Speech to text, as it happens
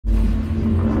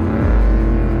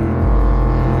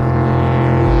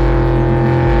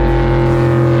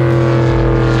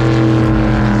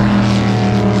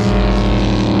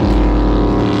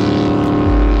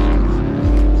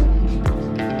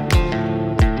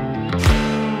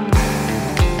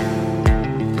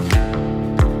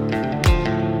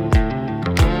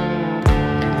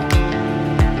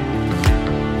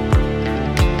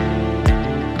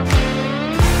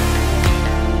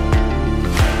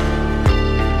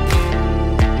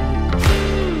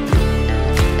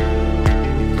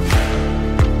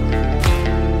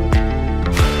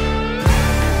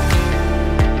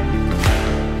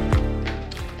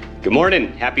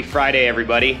morning, happy Friday,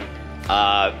 everybody.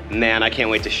 Man, I can't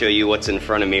wait to show you what's in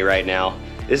front of me right now.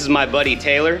 This is my buddy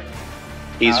Taylor.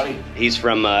 He's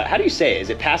from, how do you say it? Is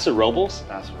it Paso Robles?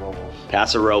 Paso Robles.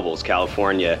 Paso Robles,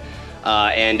 California.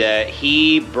 And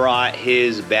he brought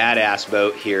his badass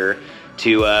boat here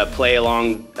to play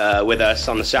along with us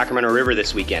on the Sacramento River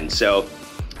this weekend. So,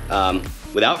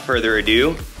 without further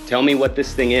ado, tell me what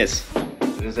this thing is.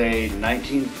 It is a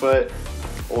 19-foot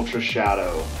Ultra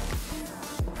Shadow.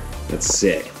 That's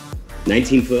sick.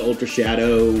 19-foot Ultra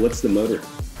Shadow. What's the motor?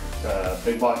 It's a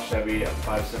big block Chevy at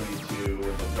 572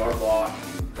 with a dart block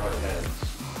and dart heads.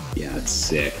 Yeah, it's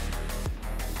sick.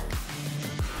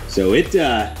 So it,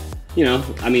 you know,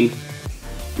 I mean,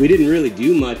 we didn't really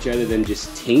do much other than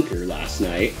just tinker last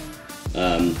night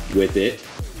with it.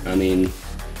 I mean,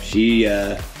 she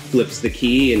flips the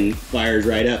key and fires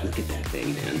right up. Look at that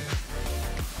thing, man.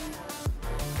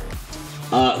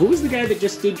 Who was the guy that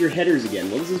just did your headers again?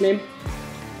 What was his name?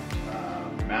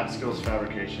 Matt Skills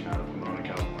Fabrication out of Pomona,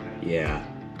 California. Yeah,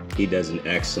 he does an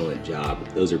excellent job.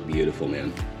 Those are beautiful,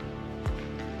 man.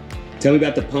 Tell me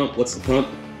about the pump. What's the pump?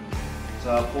 It's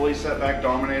a fully set back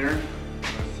Dominator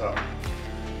with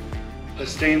a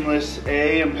stainless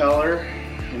A impeller,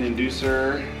 an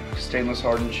inducer, stainless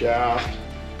hardened shaft,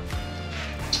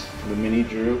 the mini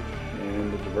droop,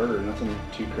 and the diverter. Nothing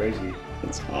too crazy.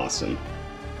 That's awesome.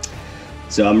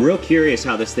 So I'm real curious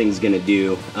how this thing's gonna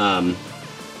do.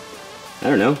 I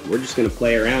don't know, we're just gonna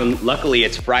play around. Luckily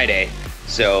it's Friday,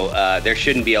 so there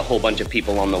shouldn't be a whole bunch of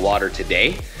people on the water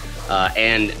today.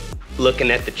 And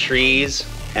looking at the trees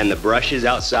and the brushes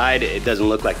outside, it doesn't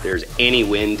look like there's any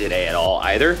wind today at all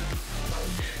either.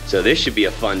 So this should be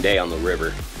a fun day on the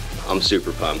river. I'm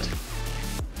super pumped.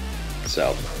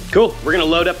 So, cool, we're gonna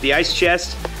load up the ice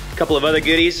chest, a couple of other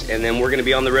goodies, and then we're gonna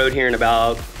be on the road here in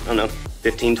about, I don't know,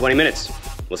 15, 20 minutes.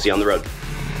 We'll see you on the road.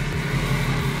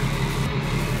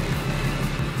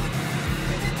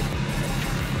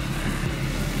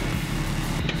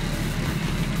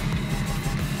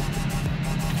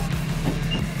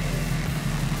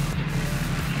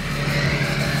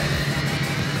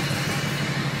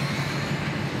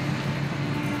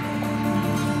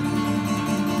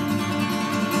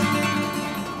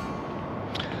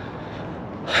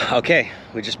 Okay,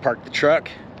 we just parked the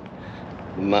truck.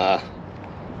 I'm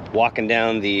walking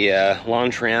down the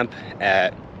launch ramp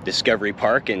at Discovery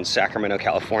Park in Sacramento,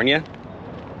 California.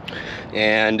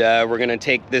 And we're gonna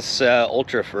take this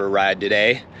Ultra for a ride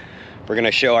today. We're gonna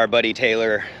show our buddy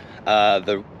Taylor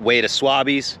the way to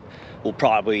Swabbies. We'll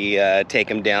probably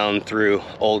take him down through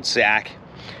Old Sac,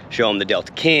 show him the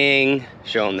Delta King,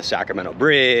 show him the Sacramento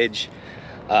Bridge.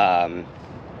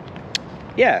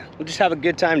 Yeah, we'll just have a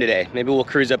good time today. Maybe we'll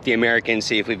cruise up the American,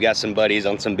 see if we've got some buddies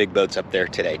on some big boats up there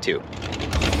today too.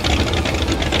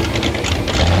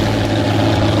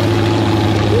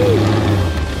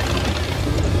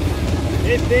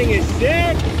 This thing is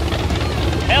sick.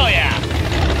 Hell yeah.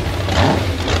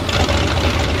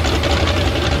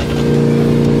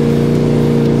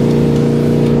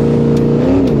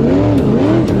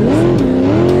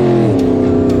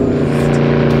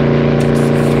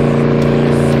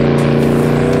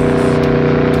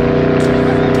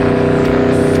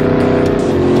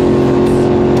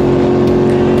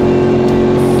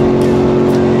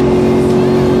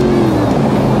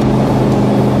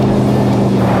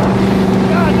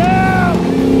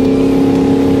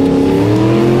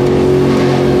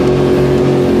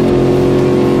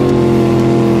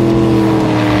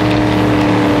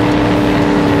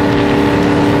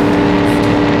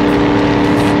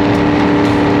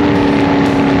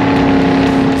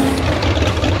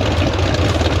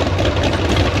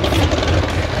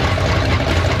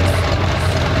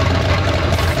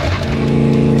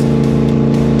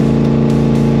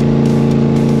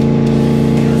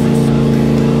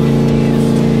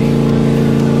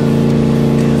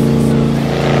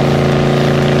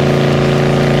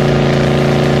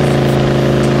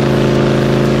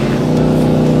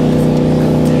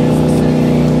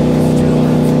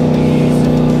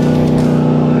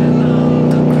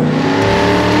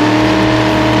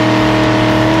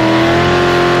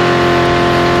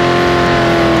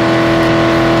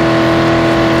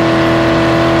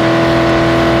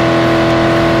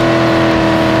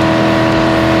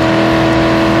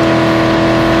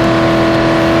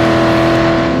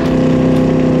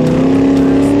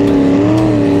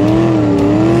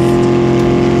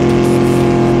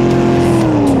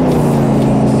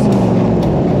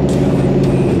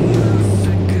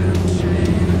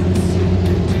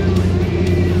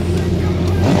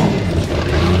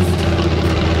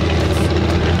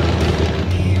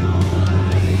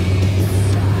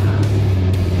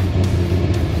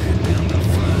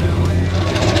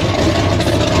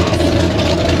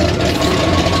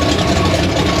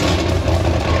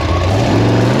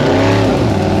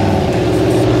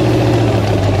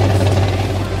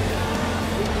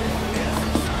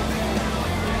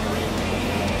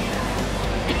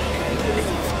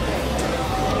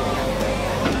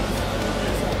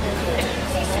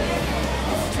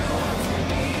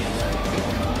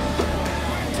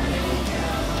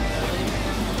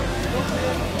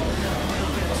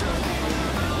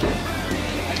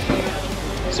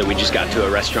 just got to a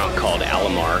restaurant called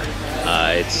Alamar.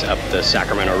 It's up the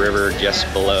Sacramento River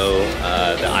just below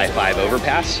the I-5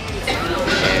 overpass.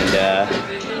 And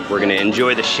we're gonna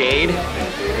enjoy the shade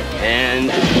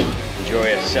and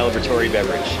enjoy a celebratory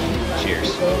beverage.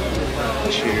 Cheers.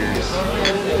 Cheers.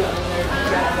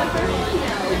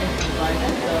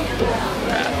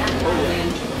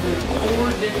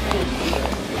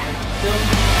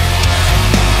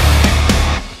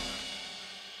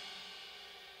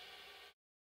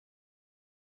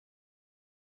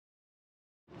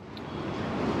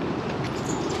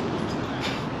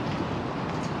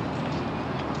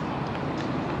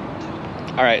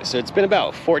 All right, so it's been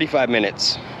about 45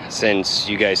 minutes since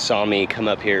you guys saw me come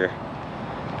up here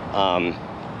to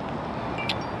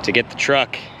get the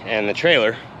truck and the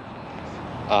trailer,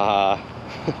 and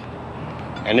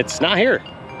it's not here.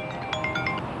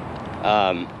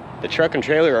 The truck and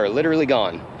trailer are literally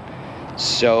gone.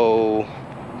 So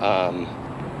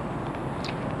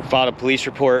filed a police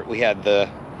report. We had the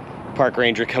park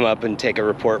ranger come up and take a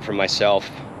report from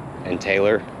myself and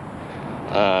Taylor.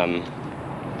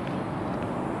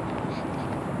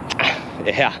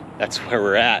 Yeah, that's where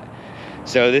we're at.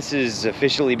 So this has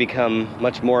officially become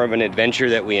much more of an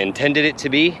adventure that we intended it to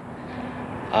be.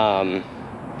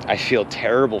 I feel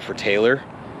terrible for Taylor.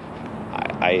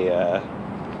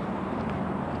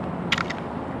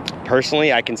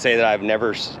 Personally, I can say that I've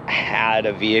never had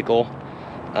a vehicle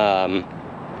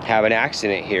have an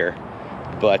accident here,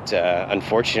 but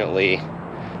unfortunately,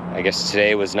 I guess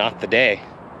today was not the day.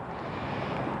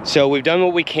 So we've done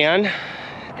what we can.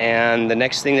 And the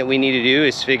next thing that we need to do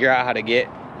is figure out how to get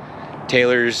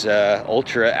Taylor's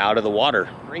Ultra out of the water.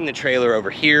 Bring the trailer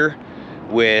over here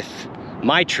with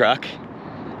my truck,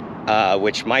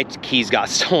 which my keys got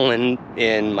stolen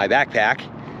in my backpack,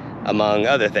 among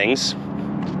other things.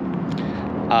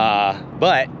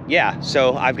 But yeah,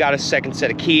 so I've got a second set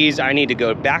of keys. I need to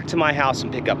go back to my house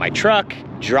and pick up my truck,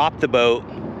 drop the boat,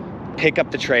 pick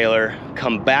up the trailer,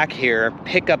 come back here,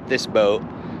 pick up this boat,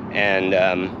 and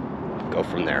go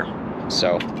from there.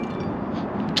 So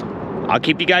I'll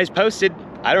keep you guys posted.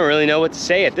 I don't really know what to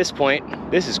say at this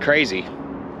point. This is crazy.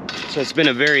 So it's been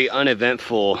a very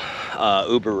uneventful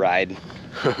Uber ride.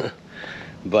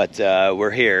 But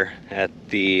we're here at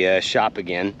the shop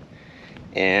again,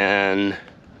 and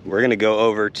we're gonna go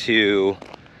over to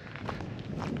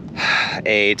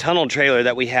a tunnel trailer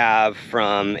that we have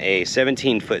from a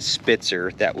 17-foot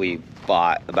Spitzer that we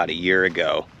bought about a year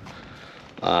ago.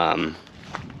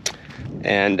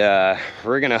 And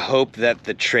we're gonna hope that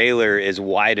the trailer is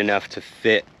wide enough to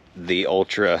fit the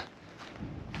Ultra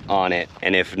on it,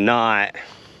 and if not,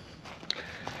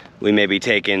 we may be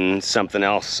taking something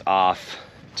else off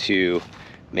to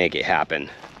make it happen.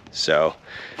 So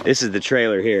this is the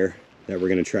trailer here that we're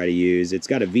gonna try to use. It's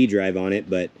got a V-drive on it,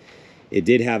 but it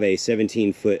did have a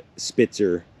 17-foot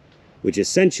Spitzer, which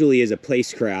essentially is a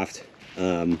Placecraft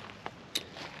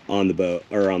on the boat,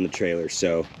 or on the trailer.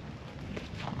 So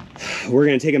we're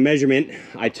gonna take a measurement.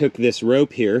 I took this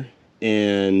rope here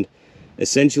and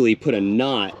essentially put a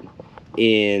knot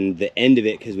in the end of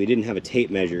it because we didn't have a tape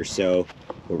measure. So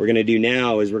what we're gonna do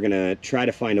now is we're gonna try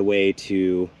to find a way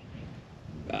to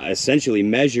essentially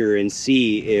measure and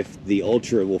see if the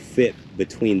Ultra will fit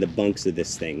between the bunks of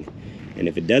this thing. And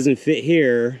if it doesn't fit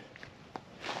here,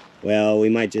 well, we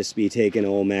might just be taking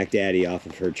old Mac Daddy off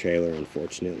of her trailer,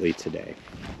 unfortunately, today.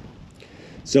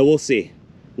 So we'll see.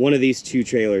 One of these two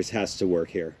trailers has to work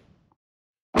here.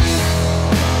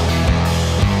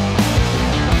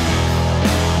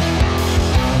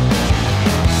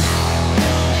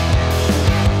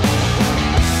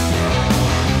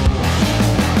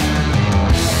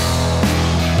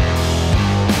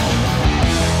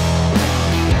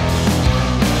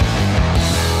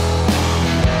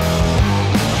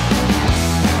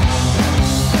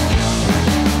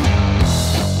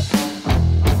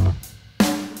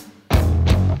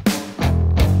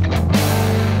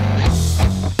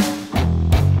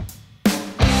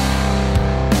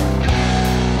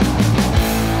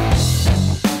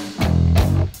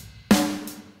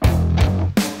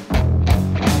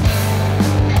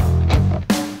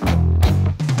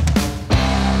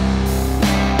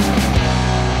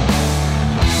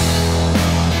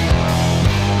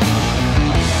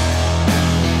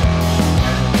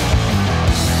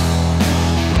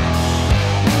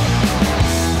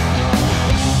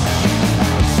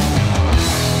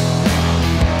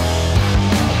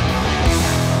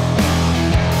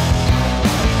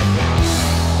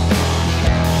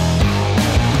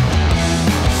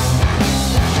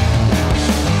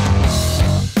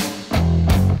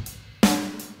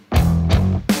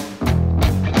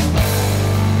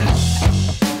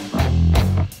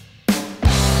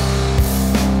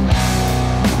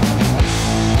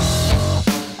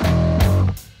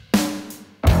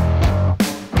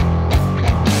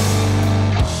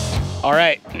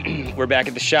 we're back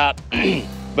at the shop.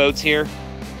 Boat's here.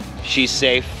 She's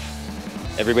safe.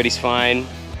 Everybody's fine,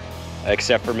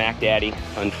 except for Mac Daddy,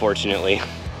 unfortunately.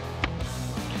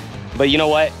 But you know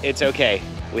what? It's okay.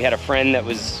 We had a friend that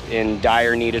was in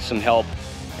dire need of some help,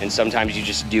 and sometimes you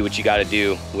just do what you gotta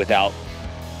do without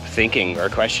thinking or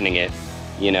questioning it,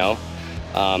 you know?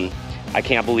 I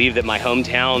can't believe that my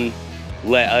hometown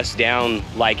let us down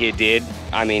like it did.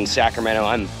 I mean, Sacramento,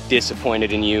 I'm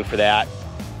disappointed in you for that.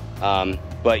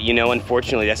 But you know,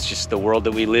 unfortunately, that's just the world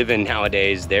that we live in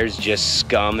nowadays. There's just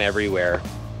scum everywhere.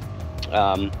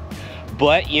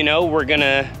 But you know, we're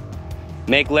gonna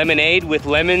make lemonade with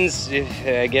lemons,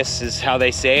 I guess is how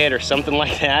they say it, or something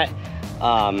like that.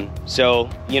 So,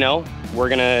 you know, we're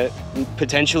gonna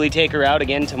potentially take her out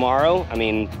again tomorrow. I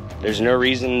mean, there's no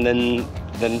reason than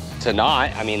to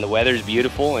not. I mean, the weather's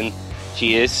beautiful and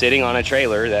she is sitting on a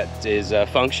trailer that is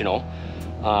functional.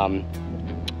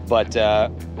 But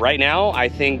right now, I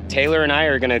think Taylor and I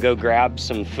are gonna go grab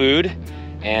some food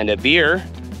and a beer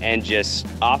and just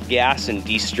off gas and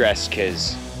de-stress,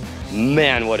 because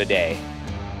man, what a day.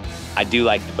 I do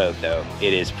like the boat though.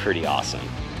 It is pretty awesome.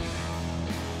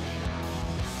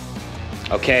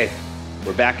 Okay,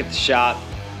 we're back at the shop.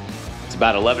 It's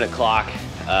about 11 o'clock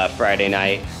Friday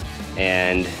night,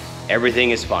 and everything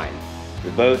is fine.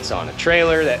 The boat's on a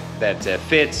trailer that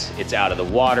fits, it's out of the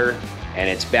water, and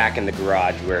it's back in the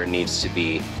garage where it needs to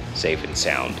be, safe and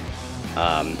sound.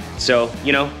 So,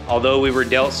 you know, although we were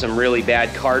dealt some really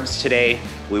bad cards today,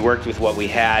 we worked with what we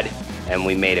had and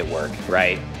we made it work,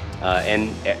 right?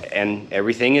 And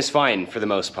everything is fine for the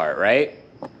most part, right?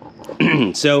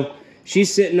 So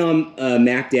she's sitting on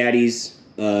Mac Daddy's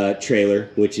trailer,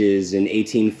 which is an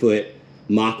 18-foot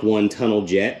Mach 1 tunnel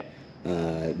jet.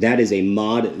 That is a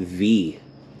Mod V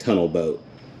tunnel boat.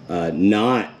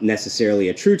 Not necessarily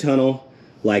a true tunnel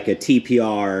like a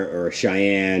TPR or a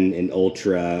Cheyenne, an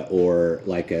Ultra, or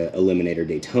like a Eliminator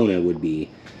Daytona would be.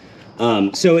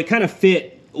 So it kind of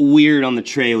fit weird on the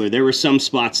trailer. There were some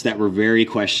spots that were very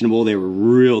questionable. They were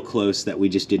real close that we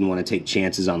just didn't want to take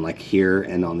chances on, like here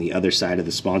and on the other side of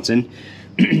the sponson.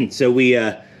 So we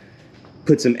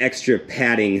put some extra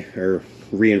padding or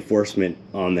reinforcement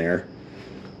on there.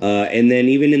 And then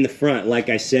even in the front, like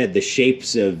I said, the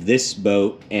shapes of this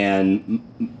boat and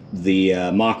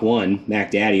the Mach 1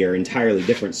 Mac Daddy are entirely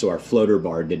different, so our floater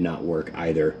bar did not work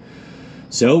either.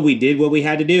 So we did what we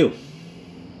had to do.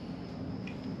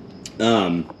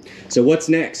 So what's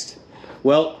next?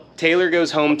 Well, Taylor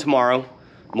goes home tomorrow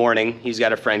morning. He's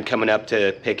got a friend coming up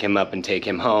to pick him up and take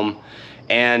him home.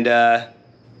 And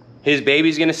his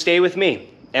baby's gonna stay with me,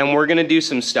 and we're gonna do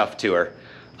some stuff to her.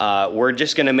 We're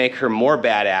just gonna make her more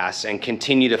badass and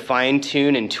continue to fine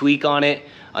tune and tweak on it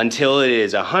until it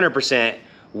is 100%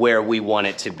 where we want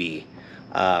it to be.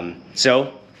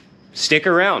 So stick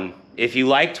around. If you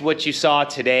liked what you saw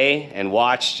today and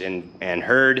watched and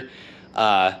heard,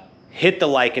 hit the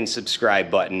like and subscribe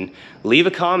button, leave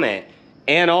a comment,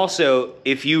 and also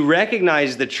if you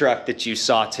recognize the truck that you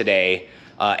saw today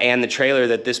and the trailer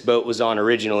that this boat was on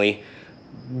originally,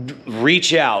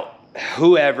 reach out.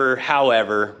 Whoever,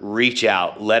 however, reach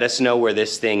out. Let us know where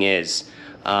this thing is.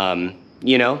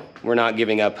 You know, we're not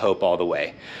giving up hope all the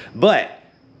way. But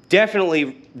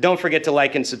definitely don't forget to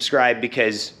like and subscribe,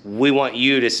 because we want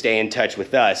you to stay in touch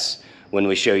with us when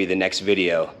we show you the next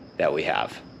video that we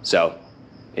have. So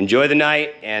enjoy the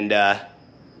night, and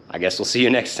I guess we'll see you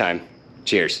next time.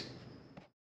 Cheers.